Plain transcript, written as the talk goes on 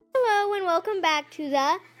welcome back to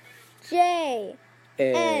the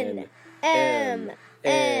JNMN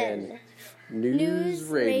News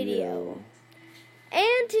Radio.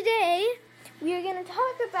 And today we are going to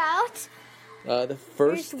talk about the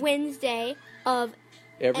first Wednesday of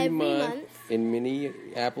every month in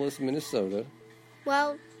Minneapolis, Minnesota.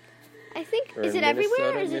 Well, I think, is it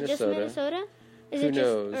everywhere or is it just Minnesota? Who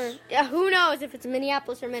knows? Who knows if it's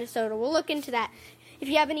Minneapolis or Minnesota? We'll look into that. If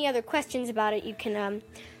you have any other questions about it, you can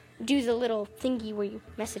do the little thingy where you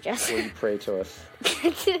message us. Where you pray to us.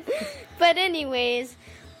 But anyways,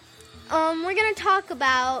 we're going to talk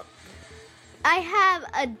about, I have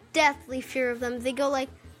a deathly fear of them. They go like,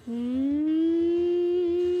 and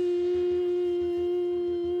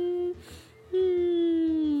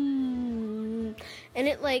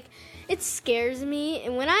it scares me.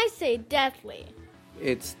 And when I say deathly,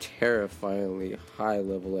 it's terrifyingly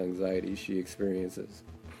high-level anxiety she experiences.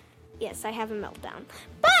 Yes, I have a meltdown.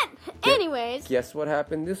 But, anyways. Guess what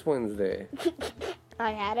happened this Wednesday? I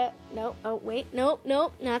had it. Nope,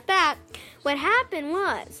 not that. What happened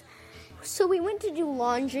was, so we went to do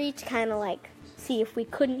laundry to kind of see if we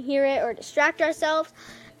couldn't hear it or distract ourselves.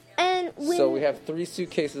 And so we have 3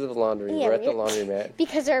 suitcases of laundry. Yeah, we're at the laundromat.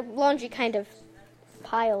 Because our laundry kind of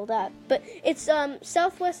piled up. But it's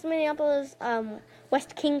Southwest Minneapolis,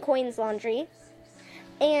 West King Coins Laundry.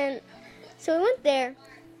 And so we went there,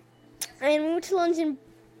 and we went to lunch in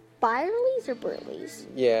Byerly's or Burley's?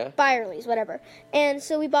 Yeah. Byerly's, whatever. And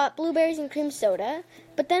so we bought blueberries and cream soda.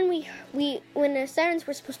 But then we when the sirens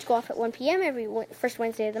were supposed to go off at 1 p.m. every first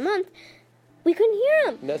Wednesday of the month, we couldn't hear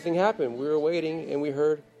them. Nothing happened. We were waiting, and we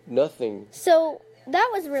heard nothing. So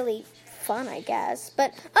that was really fun, I guess.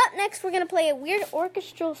 But up next, we're going to play a weird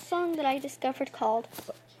orchestral song that I discovered called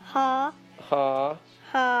Ha. Ha.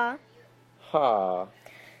 Ha. Ha.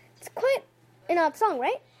 It's quite an odd song,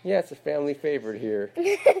 right? Yeah, it's a family favorite here.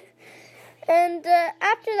 And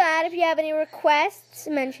after that, if you have any requests,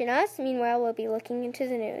 mention us. Meanwhile, we'll be looking into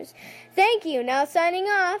the news. Thank you. Now signing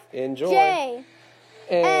off. Enjoy.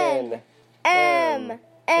 JNMN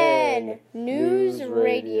News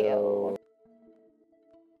Radio.